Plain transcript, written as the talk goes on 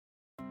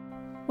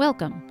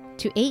Welcome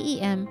to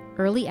AEM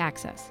Early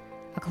Access,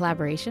 a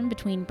collaboration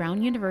between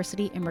Brown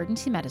University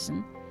Emergency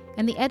Medicine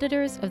and the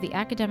editors of the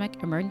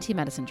Academic Emergency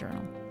Medicine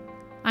Journal.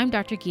 I'm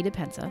Dr. Gita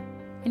Pensa,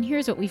 and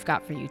here's what we've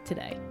got for you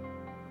today.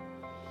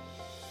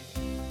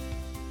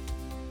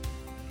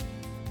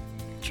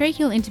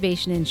 Tracheal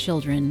intubation in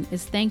children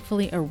is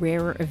thankfully a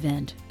rarer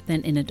event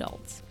than in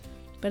adults,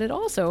 but it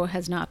also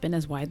has not been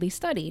as widely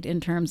studied in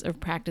terms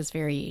of practice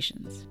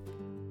variations.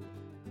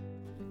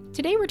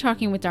 Today we're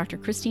talking with Dr.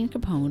 Christine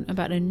Capone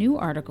about a new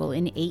article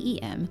in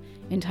AEM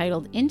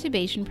entitled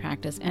Intubation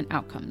Practice and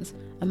Outcomes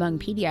Among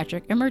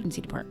Pediatric Emergency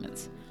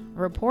Departments, a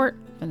report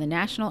from the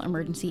National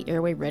Emergency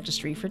Airway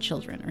Registry for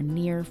Children, or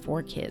NEAR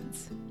for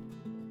Kids.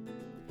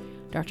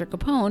 Dr.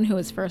 Capone, who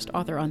is first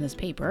author on this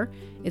paper,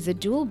 is a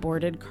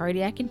dual-boarded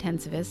cardiac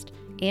intensivist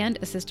and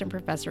assistant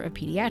professor of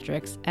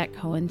pediatrics at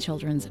Cohen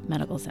Children's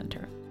Medical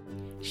Center.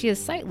 She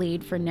is site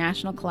lead for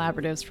National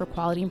Collaboratives for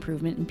Quality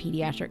Improvement in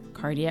Pediatric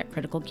Cardiac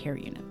Critical Care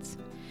Units.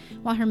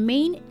 While her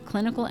main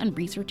clinical and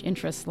research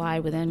interests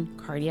lie within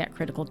cardiac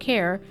critical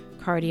care,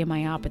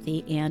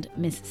 cardiomyopathy, and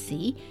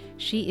MIS-C,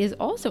 she is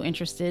also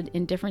interested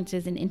in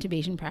differences in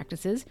intubation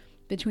practices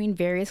between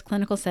various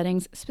clinical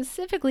settings,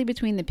 specifically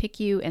between the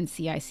PICU and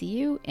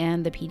CICU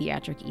and the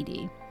pediatric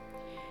ED.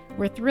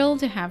 We're thrilled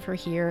to have her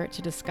here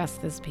to discuss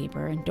this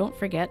paper, and don't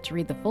forget to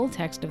read the full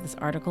text of this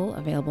article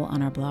available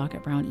on our blog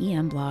at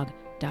brownemblog.com.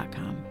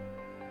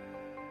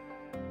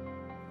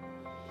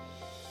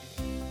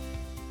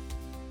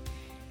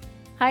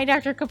 Hi,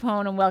 Dr.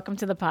 Capone, and welcome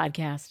to the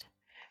podcast.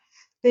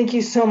 Thank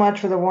you so much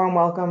for the warm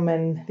welcome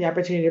and the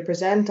opportunity to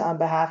present on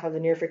behalf of the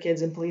NEAR for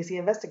Kids and Police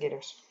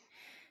investigators.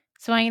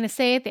 So I'm going to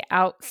say at the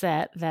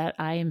outset that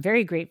I am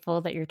very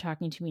grateful that you're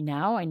talking to me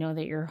now. I know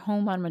that you're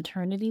home on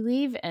maternity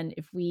leave, and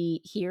if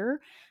we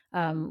hear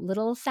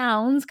little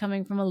sounds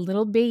coming from a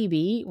little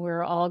baby,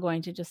 we're all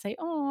going to just say,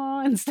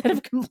 "Oh," instead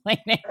of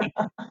complaining.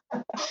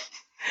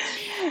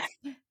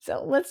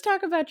 So let's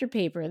talk about your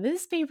paper.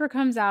 This paper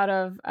comes out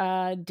of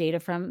data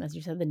from, as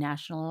you said, the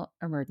National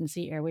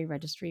Emergency Airway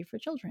Registry for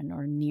Children,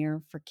 or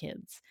NEAR for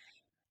Kids.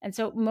 And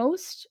so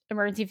most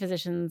emergency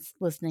physicians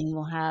listening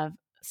will have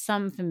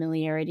some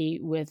familiarity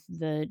with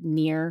the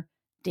NEAR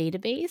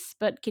database,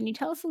 but can you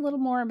tell us a little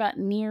more about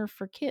NEAR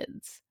for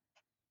Kids?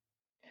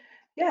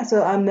 Yeah,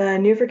 so the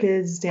NEAR for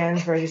Kids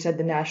stands for, as you said,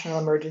 the National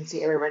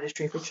Emergency Airway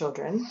Registry for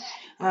Children.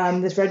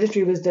 This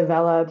registry was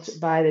developed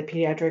by the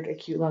Pediatric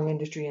Acute Lung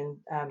Industry and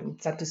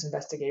Sepsis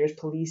Investigators,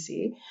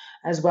 PALICI,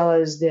 as well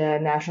as the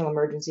National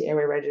Emergency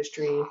Airway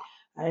Registry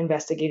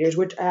investigators,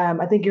 which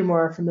I think you're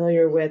more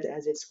familiar with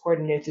as it's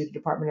coordinated through the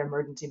Department of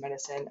Emergency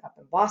Medicine up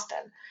in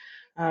Boston.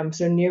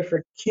 So NEAR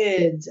for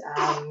Kids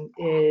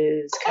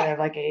is kind of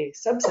like a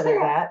subset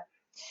of that,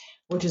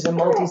 which is a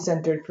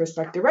multi-centered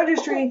prospective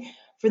registry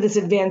for this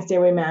advanced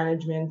airway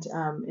management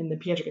in the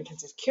pediatric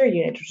intensive care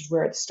unit, which is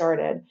where it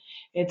started.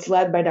 It's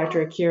led by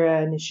Dr.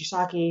 Akira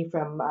Nishisaki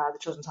from the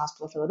Children's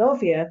Hospital of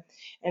Philadelphia,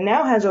 and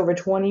now has over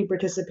 20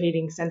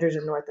 participating centers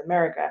in North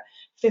America,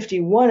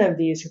 51 of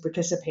these who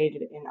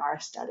participated in our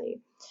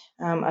study.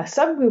 A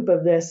subgroup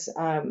of this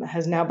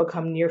has now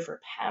become NEAR for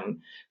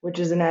PEM, which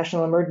is the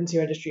National Emergency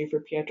Registry for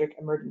Pediatric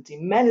Emergency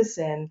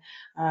Medicine,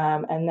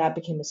 and that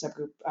became a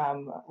subgroup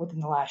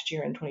within the last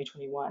year in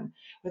 2021,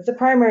 with the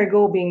primary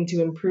goal being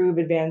to improve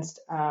advanced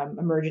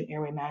emergent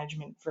airway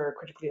management for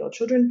critically ill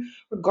children,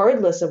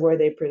 regardless of where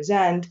they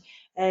present,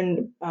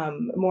 and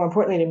more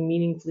importantly, to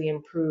meaningfully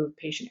improve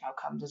patient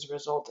outcomes as a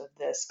result of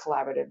this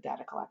collaborative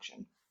data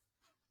collection.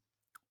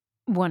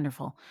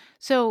 Wonderful.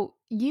 So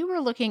you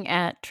were looking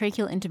at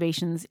tracheal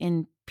intubations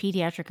in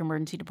pediatric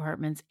emergency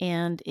departments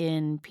and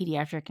in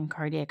pediatric and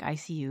cardiac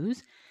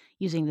ICUs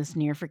using this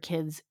NEAR for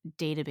Kids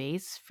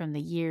database from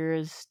the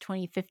years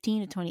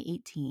 2015 to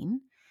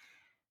 2018.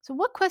 So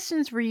what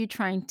questions were you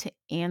trying to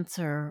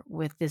answer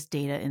with this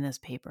data in this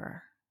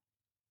paper?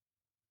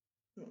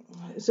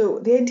 So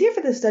the idea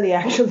for this study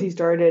actually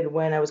started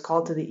when I was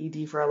called to the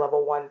ED for a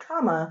level 1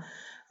 trauma.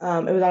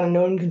 It was on a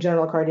known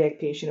congenital cardiac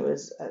patient. It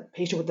was a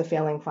patient with a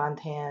failing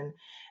Fontan.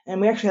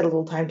 And we actually had a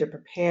little time to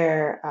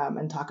prepare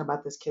and talk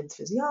about this kid's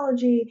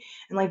physiology.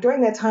 And like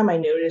during that time, I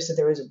noticed that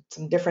there was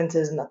some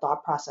differences in the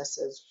thought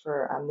processes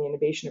for the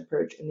intubation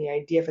approach. And the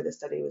idea for the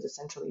study was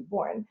essentially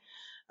born.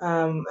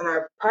 And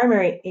our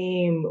primary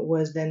aim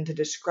was then to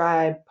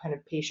describe kind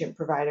of patient,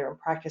 provider, and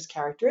practice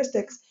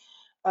characteristics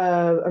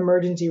of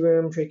emergency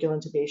room tracheal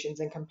intubations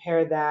and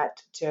compare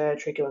that to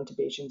tracheal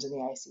intubations in the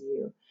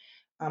ICU.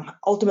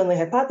 Ultimately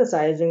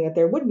hypothesizing that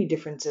there would be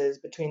differences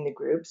between the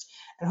groups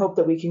and hope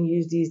that we can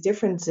use these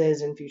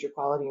differences in future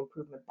quality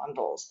improvement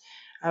bundles.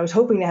 I was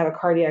hoping to have a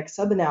cardiac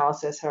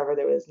sub-analysis, however,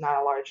 there was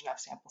not a large enough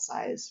sample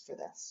size for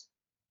this.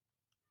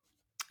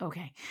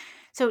 Okay.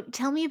 So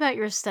tell me about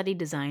your study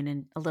design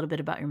and a little bit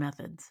about your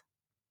methods.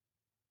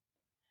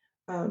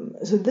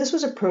 So this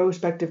was a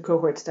prospective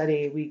cohort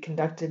study we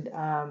conducted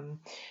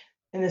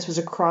And this was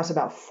across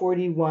about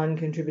 41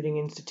 contributing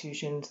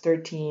institutions,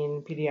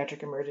 13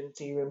 pediatric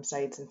emergency room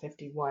sites, and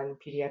 51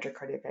 pediatric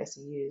cardiac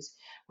ICUs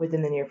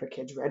within the Near for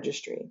Kids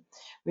registry.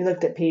 We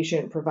looked at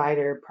patient,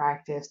 provider,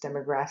 practice,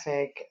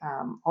 demographic,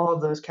 all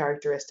of those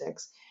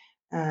characteristics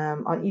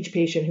on each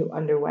patient who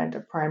underwent a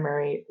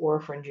primary or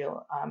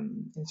pharyngeal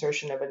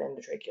insertion of an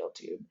endotracheal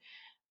tube.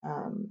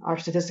 Our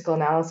statistical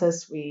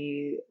analysis,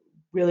 we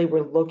really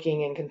were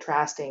looking and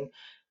contrasting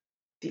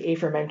the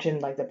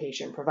aforementioned, like the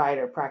patient,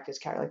 provider, practice,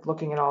 like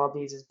looking at all of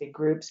these as big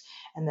groups,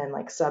 and then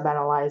like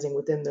sub-analyzing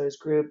within those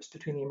groups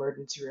between the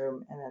emergency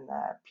room and then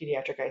the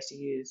pediatric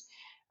ICUs,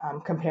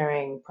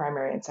 comparing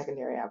primary and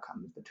secondary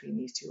outcomes between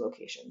these two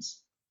locations.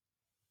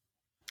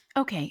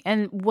 Okay.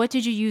 And what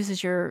did you use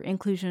as your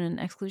inclusion and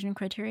exclusion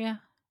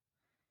criteria?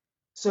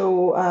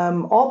 So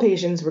all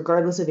patients,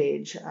 regardless of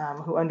age,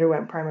 who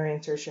underwent primary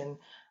insertion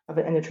of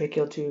an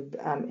endotracheal tube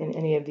in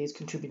any of these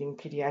contributing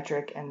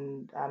pediatric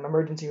and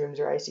emergency rooms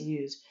or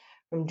ICUs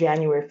from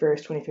January 1st,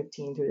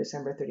 2015 through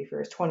December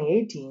 31st,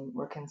 2018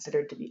 were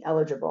considered to be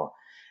eligible.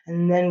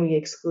 And then we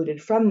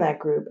excluded from that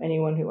group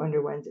anyone who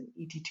underwent an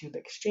ET tube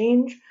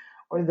exchange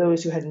or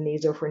those who had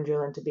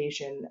nasopharyngeal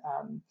intubation.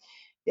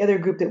 The other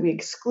group that we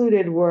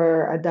excluded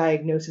were a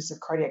diagnosis of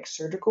cardiac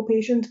surgical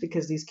patients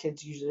because these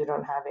kids usually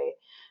don't have a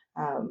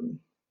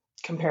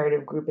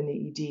comparative group in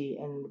the ED,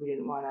 and we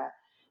didn't want to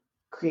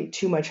create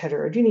too much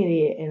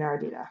heterogeneity in our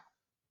data.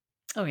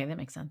 Okay, that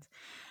makes sense.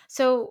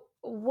 So,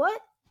 what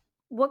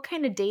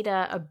kind of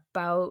data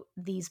about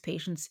these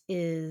patients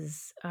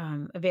is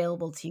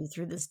available to you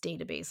through this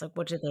database? Like,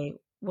 what do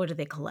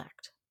they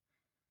collect?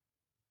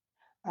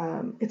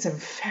 It's a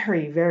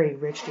very, very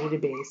rich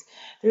database.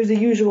 There's the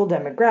usual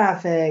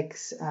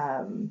demographics,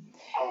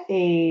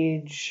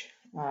 age,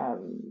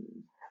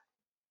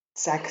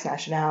 sex,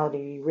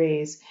 nationality,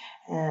 race,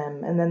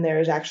 and then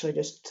there's actually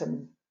just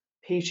some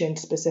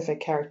patient-specific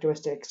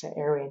characteristics to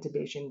airway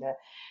intubation, the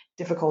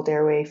difficult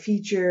airway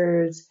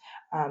features,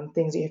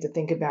 things that you have to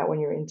think about when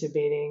you're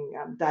intubating,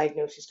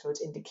 diagnosis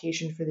codes,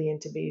 indication for the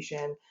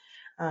intubation.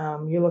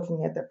 You're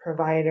looking at the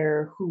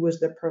provider, who was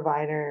the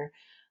provider,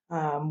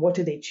 what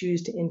did they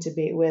choose to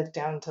intubate with,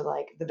 down to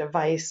like the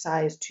device,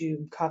 size,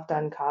 tube, cuffed,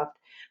 uncuffed,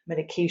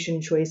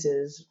 medication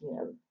choices,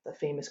 the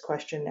famous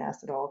question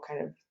asked at all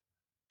kind of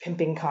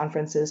pimping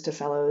conferences to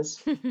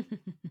fellows.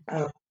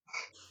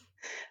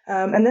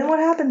 Um, and then what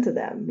happened to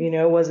them?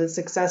 Was it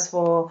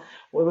successful?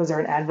 Was there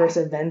an adverse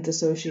event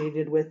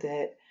associated with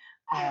it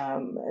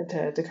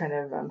to kind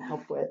of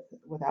help with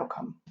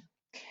outcome?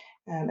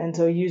 And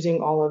so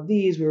using all of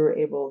these, we were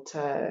able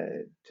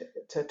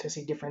to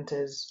see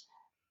differences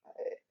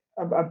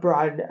in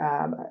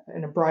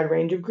a broad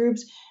range of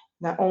groups,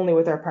 not only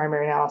with our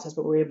primary analysis,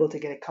 but we were able to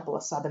get a couple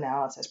of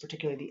sub-analysis,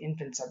 particularly the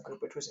infant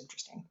subgroup, which was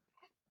interesting.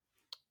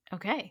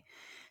 Okay.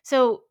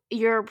 So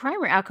your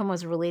primary outcome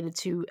was related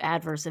to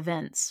adverse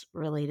events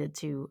related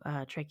to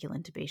tracheal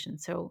intubation.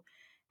 So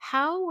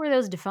how were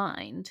those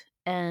defined?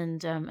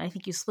 And I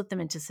think you split them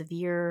into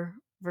severe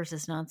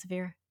versus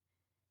non-severe.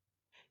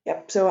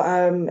 Yep. So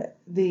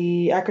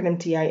the acronym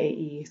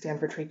TIAE stands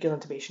for tracheal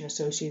intubation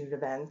associated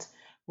event,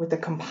 with the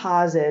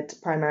composite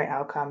primary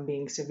outcome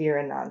being severe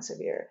and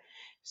non-severe.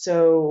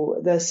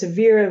 So the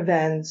severe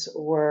events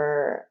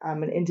were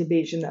an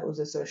intubation that was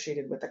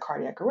associated with a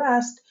cardiac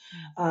arrest,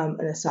 an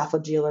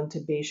esophageal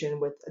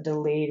intubation with a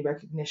delayed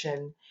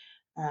recognition,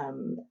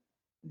 um,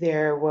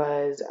 there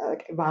was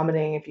like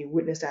vomiting, if you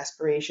witnessed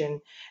aspiration,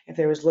 if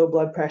there was low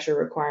blood pressure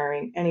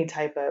requiring any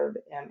type of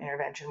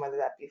intervention, whether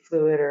that be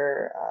fluid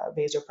or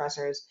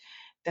vasopressors,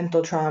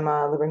 dental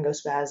trauma,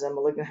 laryngospasm,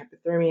 malignant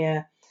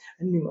hypothermia,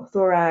 a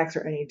pneumothorax,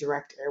 or any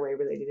direct airway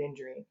related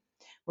injury.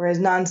 Whereas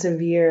non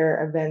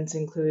severe events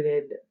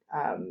included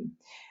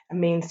a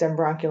main stem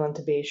bronchial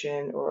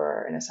intubation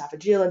or an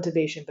esophageal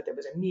intubation, but there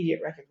was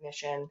immediate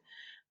recognition.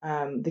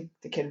 The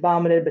kid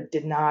vomited but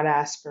did not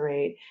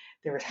aspirate.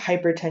 There was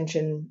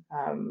hypertension,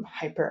 not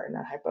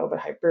hypo, but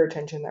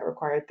hypertension that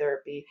required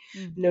therapy,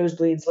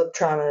 nosebleeds, lip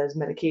traumas,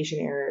 medication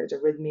errors,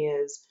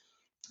 arrhythmias,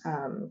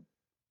 um,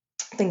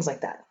 things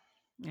like that.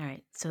 All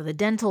right. So the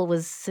dental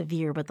was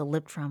severe, but the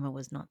lip trauma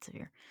was not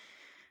severe.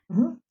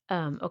 Mm-hmm.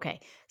 Okay.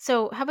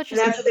 So how about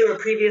your And that's what they were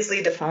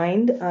previously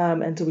defined,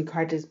 and so we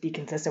tried to be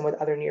consistent with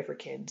other Near for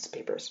Kids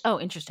papers. Oh,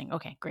 interesting.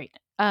 Okay, great.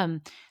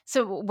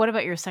 So what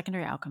about your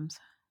secondary outcomes?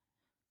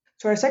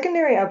 So our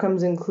secondary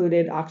outcomes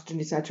included oxygen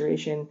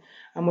desaturation,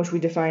 which we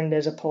defined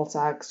as a pulse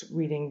ox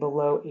reading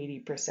below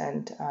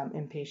 80%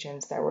 in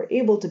patients that were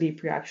able to be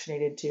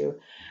pre-oxygenated to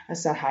a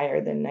set higher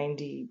than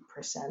 90%.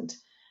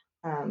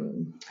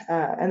 And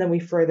then we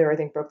further, I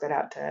think, broke that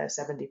out to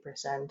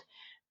 70%,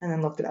 and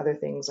then looked at other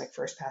things like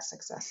first pass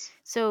success.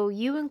 So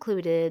you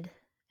included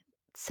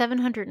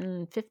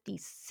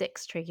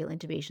 756 tracheal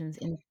intubations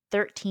in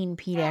 13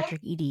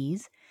 pediatric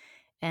EDs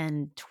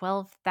and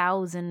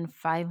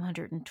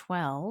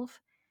 12,512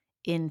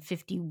 in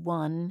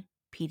 51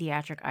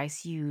 pediatric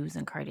ICUs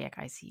and cardiac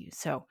ICUs.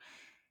 So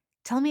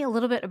tell me a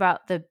little bit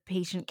about the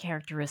patient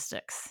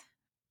characteristics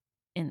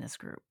in this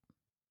group.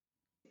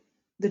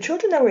 The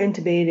children that were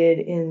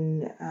intubated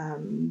in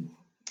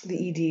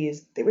the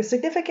EDs, they were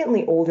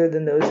significantly older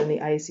than those in the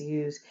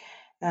ICUs.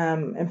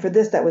 And for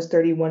this, that was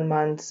 31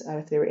 months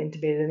if they were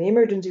intubated in the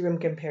emergency room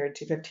compared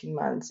to 15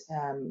 months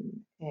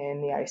in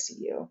the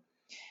ICU.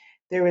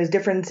 There was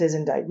differences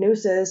in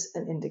diagnosis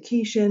and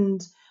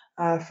indications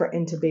for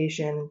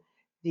intubation.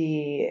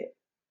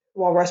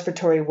 While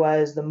respiratory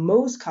was the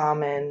most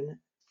common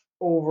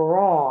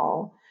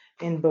overall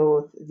in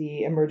both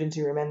the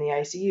emergency room and the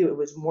ICU, it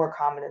was more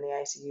common in the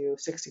ICU,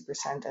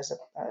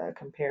 60%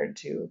 compared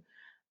to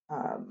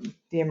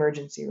the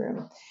emergency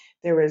room.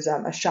 There was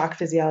a shock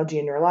physiology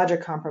and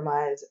neurologic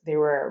compromise. They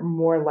were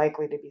more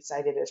likely to be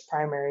cited as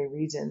primary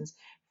reasons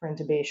for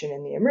intubation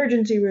in the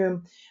emergency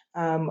room,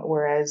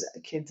 whereas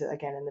kids,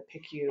 again, in the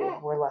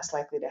PICU were less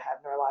likely to have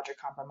neurologic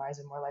compromise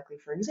and more likely,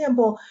 for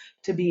example,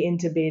 to be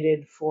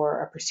intubated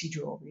for a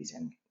procedural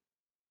reason.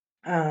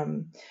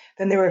 Then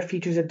there were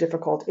features of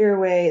difficult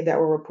airway that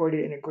were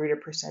reported in a greater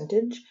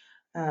percentage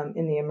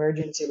in the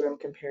emergency room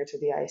compared to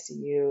the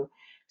ICU,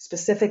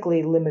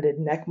 specifically limited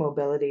neck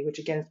mobility, which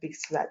again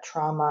speaks to that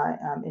trauma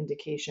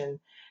indication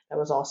that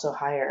was also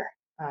higher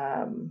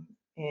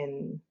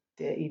in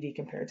the ED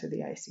compared to the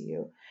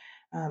ICU.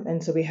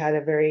 And so we had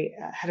a very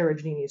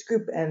heterogeneous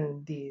group,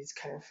 and these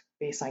kind of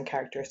baseline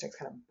characteristics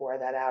kind of bore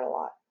that out a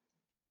lot.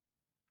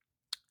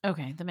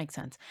 Okay, that makes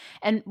sense.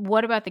 And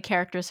what about the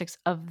characteristics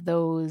of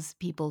those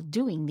people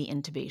doing the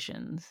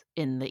intubations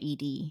in the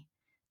ED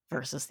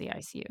versus the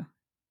ICU?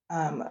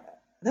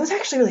 That was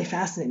actually really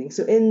fascinating.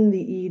 So in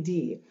the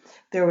ED,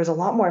 there was a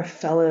lot more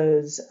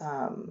fellows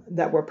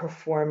that were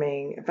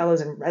performing,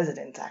 fellows and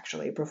residents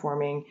actually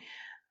performing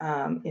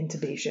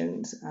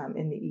intubations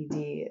in the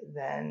ED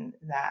than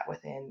that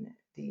within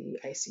the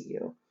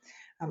ICU.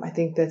 I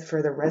think that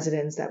for the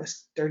residents, that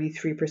was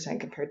 33%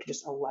 compared to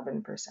just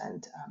 11%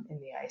 in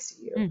the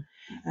ICU. Mm,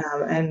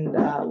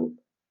 And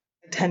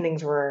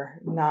attendings were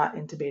not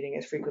intubating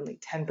as frequently.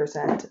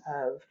 10%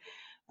 of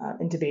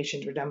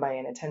intubations were done by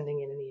an attending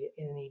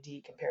in an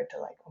ED compared to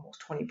like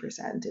almost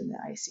 20% in the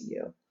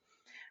ICU.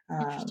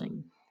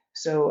 interesting.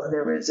 So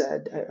there was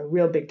a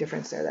real big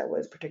difference there that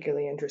was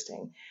particularly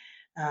interesting.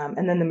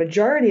 And then the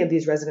majority of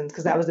these residents,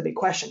 because that was the big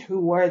question,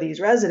 who were these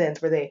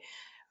residents? Were they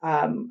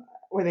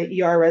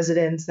ER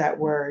residents that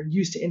were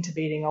used to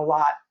intubating a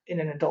lot in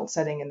an adult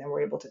setting and then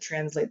were able to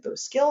translate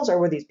those skills, or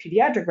were these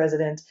pediatric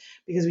residents?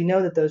 Because we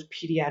know that those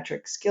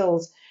pediatric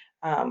skills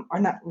are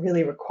not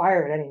really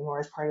required anymore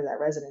as part of that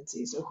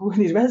residency. So who were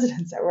these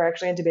residents that were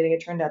actually intubating?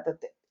 It turned out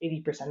that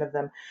 80% of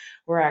them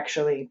were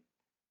actually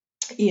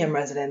EM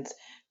residents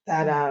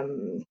that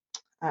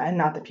and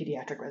not the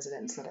pediatric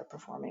residents that are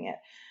performing it.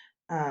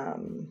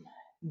 Um,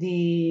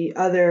 the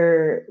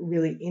other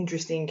really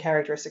interesting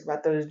characteristic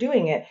about those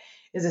doing it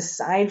is,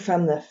 aside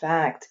from the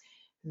fact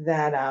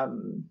that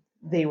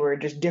they were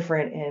just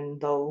different in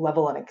the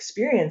level and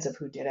experience of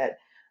who did it,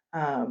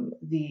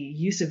 the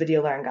use of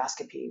video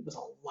laryngoscopy was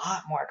a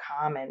lot more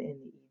common in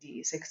the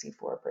ED,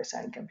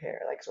 64%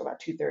 compared, like so about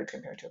 2/3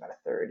 compared to about a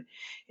third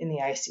in the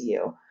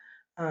ICU.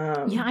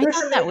 Yeah, I There's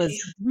thought some that was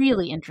indication.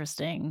 really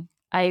interesting.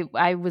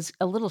 I was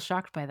a little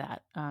shocked by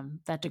that,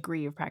 that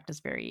degree of practice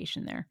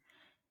variation there.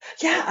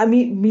 Yeah, I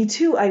mean, me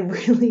too. I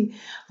really,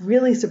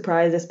 really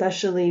surprised,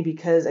 especially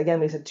because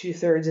again, we said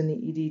 2/3 in the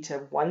ED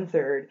to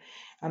 1/3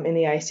 in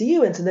the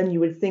ICU, and so then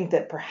you would think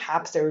that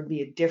perhaps there would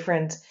be a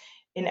difference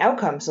in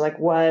outcomes. So, like,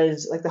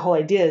 was like the whole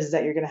idea is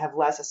that you're going to have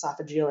less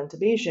esophageal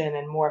intubation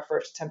and more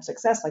first attempt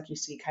success, like you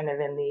see kind of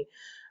in the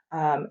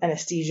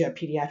anesthesia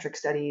pediatric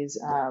studies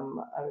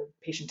of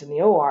patients in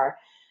the OR.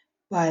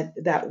 But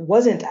that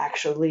wasn't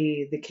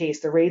actually the case.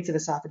 The rates of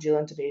esophageal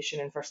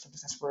intubation and first attempt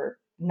success were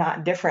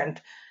not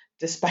different,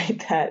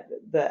 despite that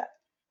the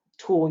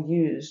tool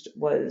used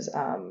was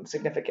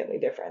significantly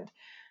different.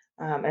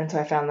 And so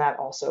I found that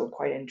also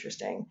quite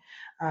interesting.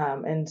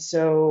 And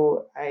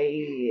so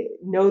I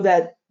know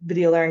that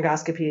video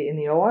laryngoscopy in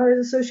the OR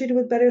is associated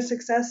with better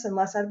success and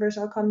less adverse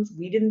outcomes.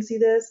 We didn't see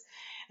this.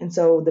 And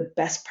so the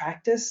best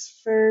practice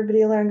for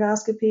video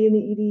laryngoscopy in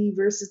the ED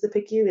versus the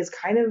PICU is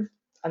kind of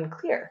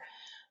unclear.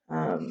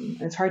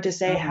 And it's hard to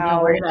say Oh,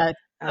 no, we're how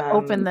gonna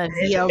open the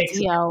it makes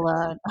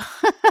VLDL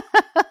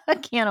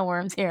can of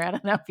worms here. I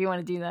don't know if you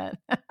wanna do that.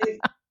 it,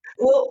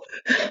 well,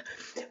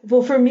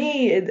 well, for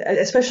me,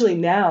 especially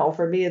now,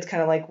 for me, it's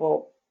kind of like,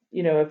 well,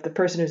 if the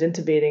person who's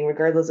intubating,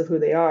 regardless of who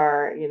they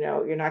are,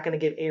 you're not going to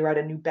give A-Rod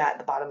a new bat at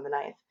the bottom of the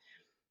ninth.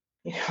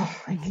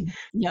 Like Mhm.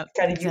 Yep,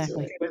 kind of use it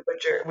exactly. with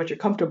what you're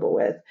comfortable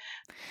with.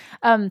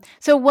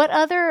 So what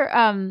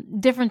other,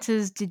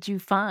 differences did you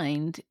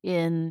find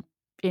in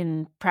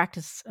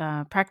practice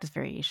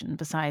variation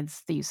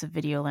besides the use of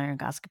video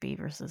laryngoscopy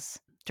versus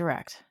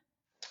direct?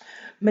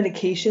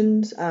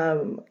 Medications,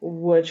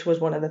 which was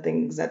one of the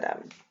things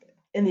that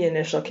in the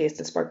initial case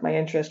that sparked my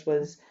interest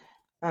was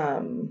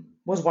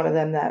one of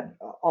them that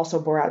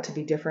also bore out to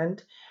be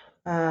different.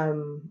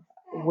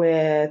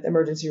 With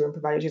emergency room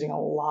providers using a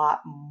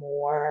lot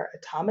more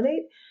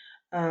etomidate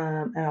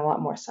and a lot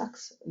more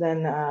sucks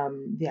than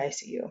the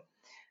ICU,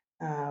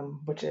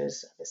 which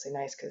is obviously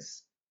nice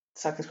because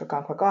suck is quick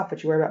on, quick off,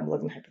 but you worry about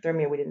malignant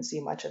hypothermia. We didn't see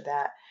much of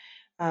that.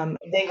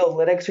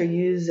 Vangolytics are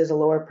used as a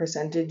lower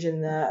percentage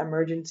in the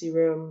emergency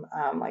room.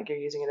 Like you're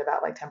using it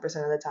about like 10% of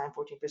the time,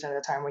 14% of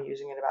the time. We're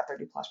using it about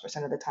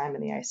 30+% of the time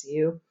in the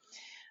ICU.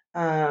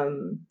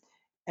 Um,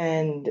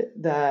 and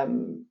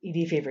the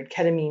ED favored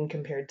ketamine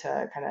compared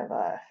to kind of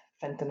a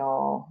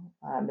fentanyl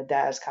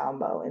midaz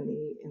combo in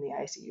the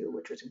ICU,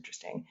 which was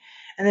interesting.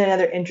 And then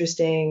another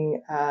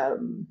interesting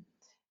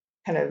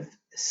kind of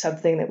sub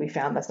thing that we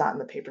found that's not in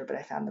the paper, but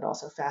I found it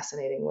also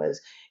fascinating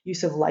was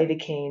use of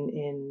lidocaine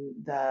in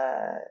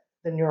the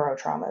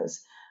neurotraumas.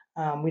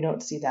 We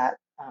don't see that.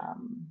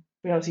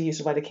 We don't see use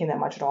of lidocaine that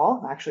much at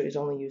all. Actually, it was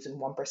only used in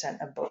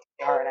 1% of both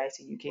ER and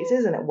ICU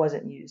cases, and it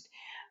wasn't used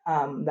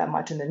that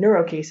much in the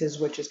neuro cases,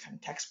 which is kind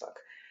of textbook.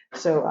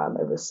 So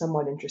it was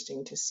somewhat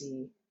interesting to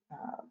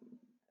um,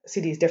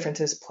 see these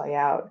differences play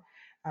out.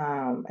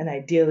 And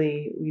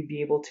ideally, we'd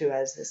be able to,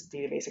 as this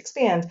database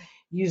expands,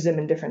 use them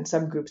in different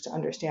subgroups to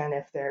understand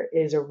if there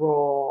is a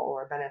role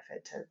or a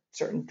benefit to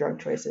certain drug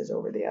choices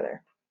over the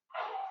other.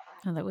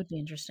 Oh, that would be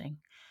interesting.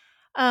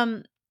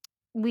 Um,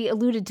 we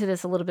alluded to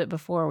this a little bit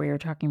before we were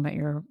talking about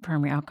your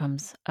primary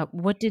outcomes.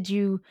 What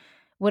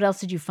else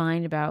did you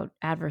find about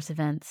adverse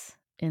events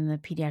in the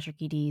pediatric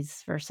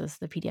EDs versus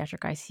the pediatric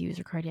ICUs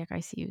or cardiac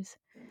ICUs?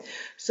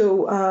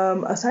 So,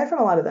 aside from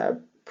a lot of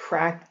the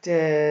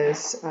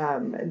practice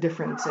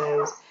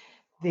differences,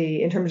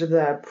 in terms of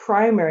the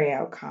primary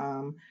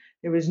outcome,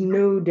 there was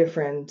no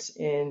difference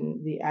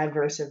in the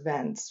adverse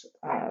events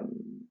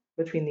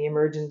between the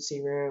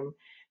emergency room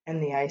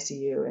and the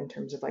ICU in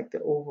terms of like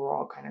the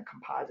overall kind of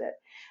composite.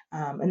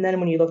 And then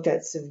when you looked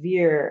at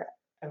severe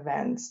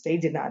events, they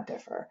did not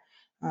differ.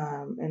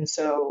 And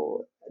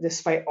so,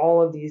 despite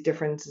all of these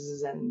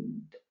differences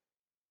and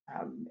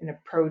in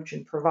approach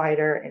and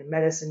provider and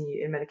medicine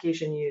and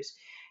medication use,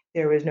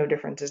 there was no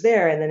differences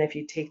there. And then if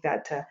you take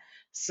that to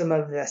some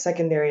of the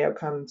secondary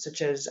outcomes,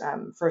 such as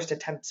first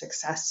attempt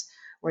success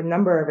or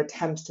number of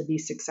attempts to be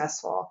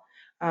successful,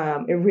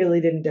 it really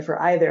didn't differ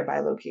either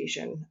by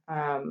location.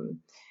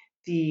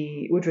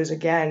 Which was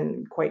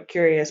again quite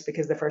curious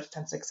because the first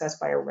attempt success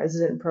by a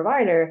resident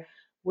provider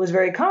was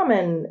very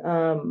common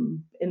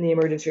in the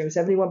emergency room.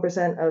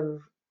 71%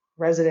 of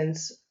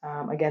residents,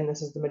 again,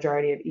 this is the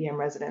majority of EM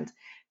residents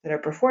that are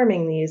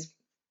performing these,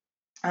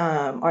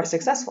 are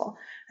successful.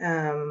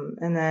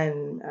 And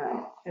then,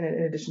 in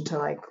addition to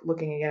like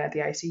looking again at the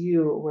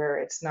ICU, where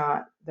it's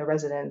not the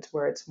resident,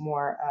 where it's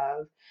more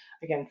of,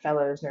 again,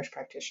 fellows, nurse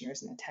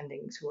practitioners, and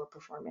attendings who are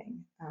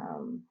performing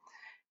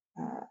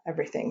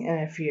everything.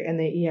 And if you and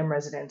the EM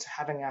residents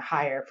are having a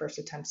higher first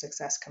attempt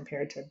success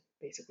compared to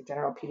basically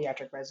general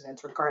pediatric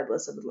residents,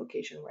 regardless of the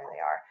location where they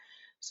are.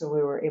 So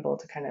we were able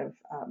to kind of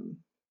um,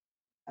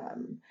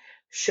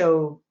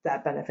 show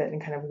that benefit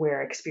and kind of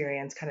where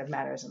experience kind of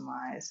matters and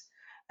lies.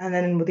 And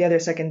then with the other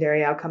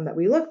secondary outcome that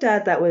we looked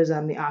at, that was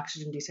the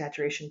oxygen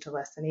desaturation to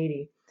less than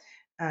 80.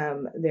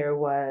 There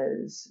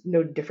was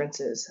no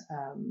differences.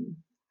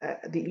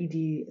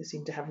 The ED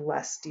seemed to have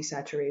less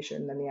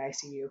desaturation than the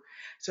ICU.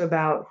 So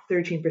about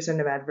 13%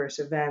 of adverse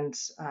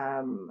events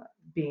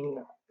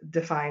being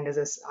defined as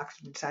this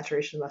oxygen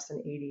saturation less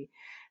than 80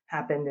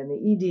 happened in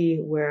the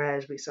ED,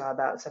 whereas we saw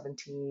about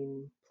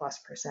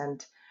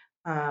 17+%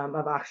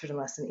 of oxygen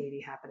less than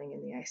 80 happening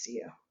in the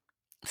ICU.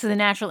 So the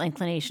natural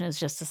inclination is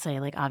just to say,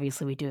 like,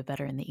 obviously we do it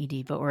better in the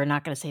ED, but we're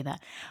not going to say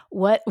that.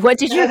 What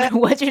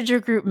did your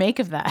group make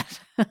of that?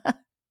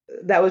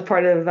 That was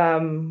part of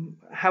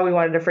how we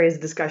wanted to phrase the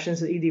discussion.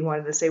 So ED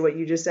wanted to say what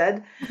you just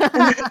said.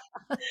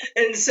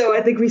 And so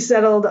I think we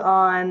settled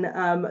on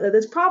that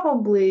it's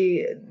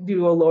probably due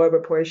to a lower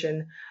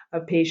proportion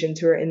of patients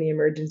who are in the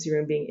emergency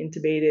room being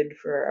intubated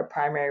for a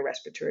primary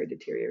respiratory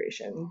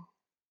deterioration.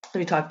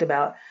 We talked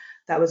about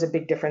that was a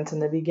big difference in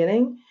the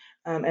beginning.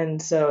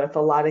 And so if a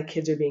lot of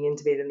kids are being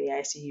intubated in the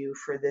ICU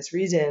for this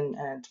reason,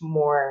 and it's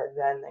more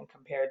than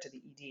compared to the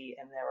ED,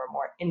 and there were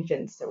more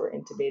infants that were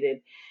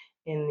intubated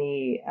in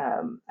the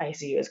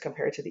ICU as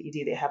compared to the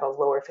ED, they have a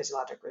lower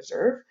physiologic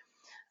reserve.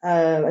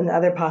 And the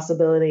other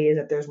possibility is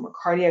that there's more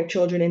cardiac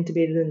children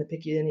intubated in the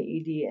PICU than the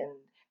ED, and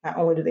not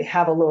only do they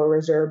have a lower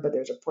reserve, but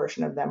there's a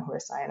portion of them who are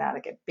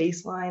cyanotic at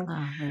baseline.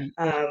 Right.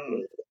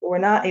 We're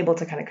not able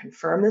to kind of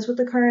confirm this with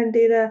the current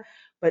data,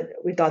 but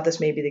we thought this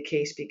may be the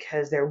case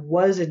because there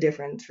was a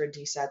difference for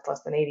DSAT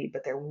less than 80,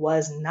 but there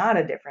was not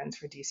a difference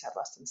for DSAT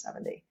less than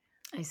 70.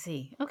 I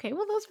see. Okay,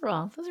 well, those are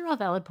all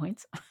valid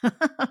points.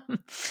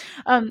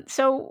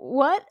 So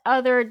what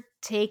other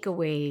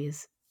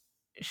takeaways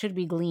should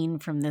we glean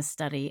from this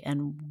study,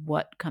 and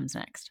what comes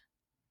next?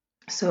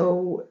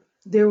 So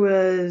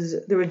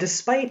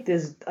despite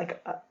this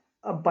like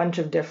a bunch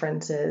of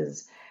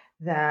differences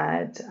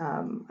that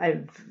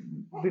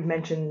we've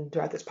mentioned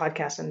throughout this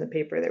podcast and the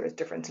paper. There was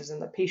differences in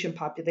the patient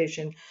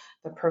population,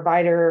 the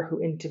provider who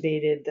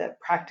intubated, the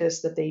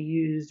practice that they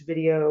used,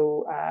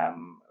 video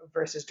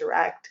versus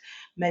direct,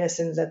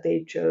 medicines that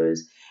they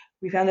chose.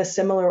 We found a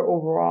similar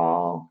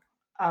overall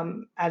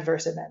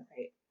adverse event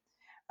rate.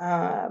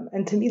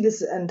 And to me,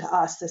 and to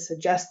us, this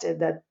suggested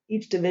that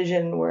each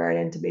division where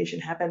an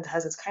intubation happens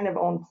has its kind of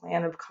own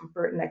plan of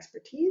comfort and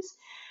expertise.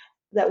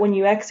 that when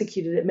you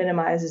execute it, it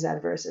minimizes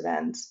adverse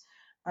events.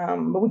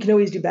 But we can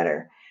always do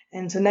better.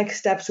 And so next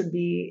steps would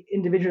be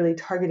individually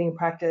targeting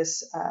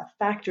practice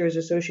factors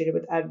associated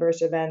with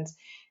adverse events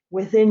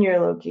within your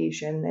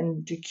location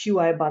and to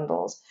QI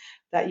bundles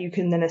that you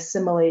can then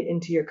assimilate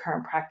into your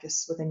current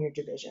practice within your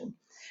division.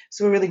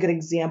 So a really good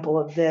example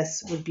of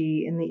this would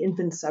be in the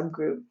infant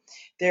subgroup.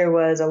 There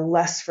was a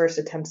less first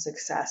attempt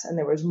success and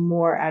there was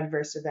more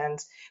adverse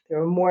events. They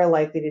were more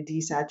likely to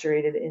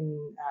desaturate it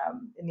in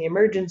the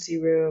emergency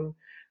room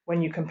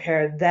when you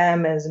compare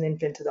them as an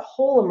infant to the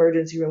whole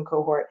emergency room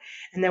cohort,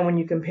 and then when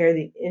you compare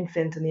the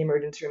infant in the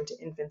emergency room to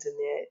infants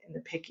in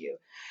the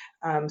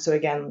PICU. So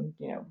again,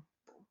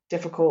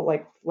 difficult,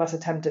 like less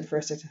attempted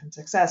first attempt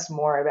success,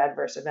 more of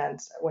adverse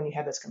events when you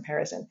have this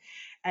comparison.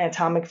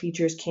 Anatomic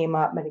features came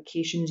up,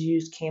 medications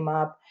used came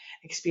up,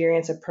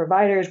 experience of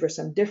providers were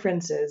some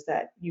differences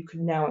that you could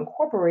now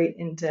incorporate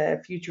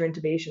into future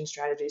intubation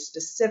strategies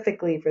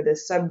specifically for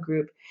this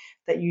subgroup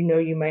that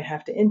you might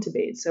have to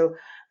intubate. So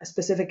a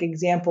specific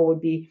example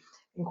would be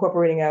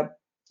incorporating a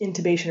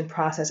intubation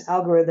process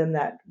algorithm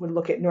that would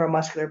look at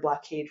neuromuscular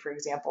blockade, for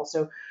example.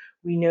 So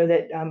we know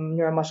that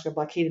neuromuscular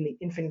blockade in the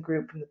infant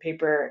group from the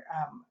paper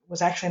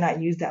was actually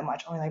not used that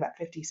much. Only like about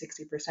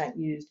 50-60%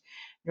 used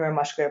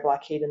neuromuscular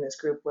blockade in this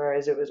group,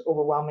 whereas it was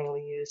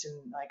overwhelmingly used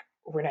in like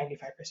over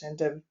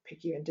 95% of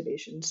PICU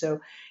intubation.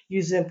 So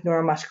use of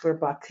neuromuscular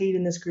blockade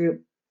in this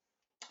group,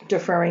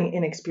 deferring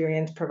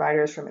inexperienced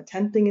providers from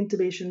attempting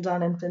intubations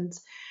on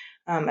infants,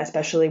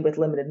 especially with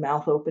limited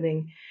mouth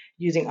opening,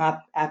 using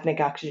apneic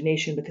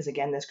oxygenation because,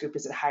 again, this group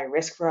is at high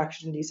risk for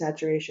oxygen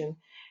desaturation.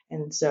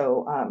 And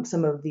so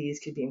some of these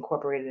could be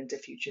incorporated into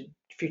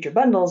future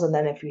bundles. And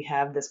then if we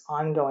have this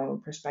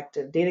ongoing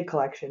prospective data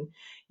collection,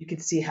 you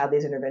could see how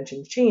these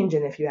interventions change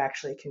and if you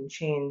actually can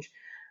change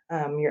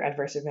your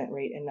adverse event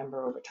rate and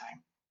number over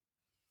time.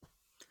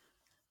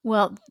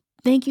 Well,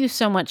 thank you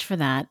so much for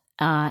that.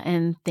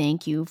 And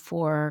thank you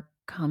for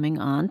coming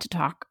on to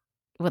talk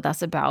with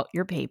us about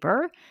your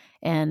paper,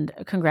 and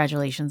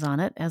congratulations on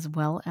it, as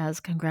well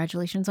as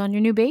congratulations on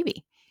your new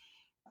baby.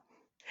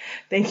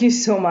 Thank you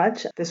so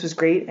much. This was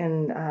great,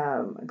 and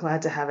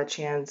glad to have a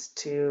chance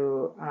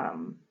to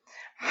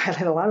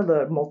highlight a lot of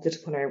the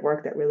multidisciplinary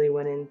work that really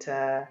went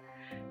into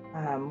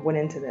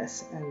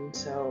this. And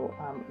so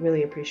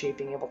really appreciate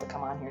being able to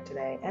come on here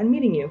today and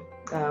meeting you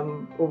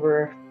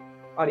over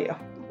audio.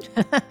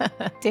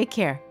 Take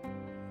care.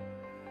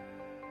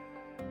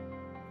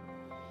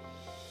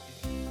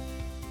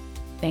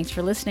 Thanks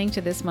for listening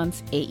to this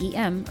month's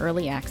AEM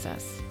Early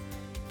Access.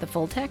 The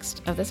full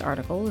text of this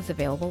article is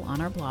available on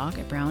our blog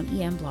at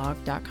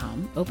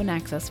brownemblog.com, open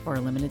access for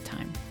a limited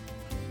time.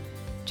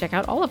 Check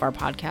out all of our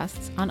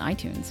podcasts on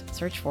iTunes.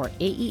 Search for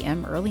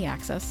AEM Early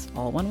Access,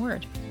 all one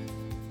word.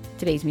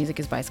 Today's music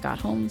is by Scott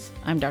Holmes.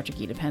 I'm Dr.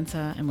 Gita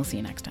Pensa, and we'll see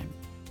you next time.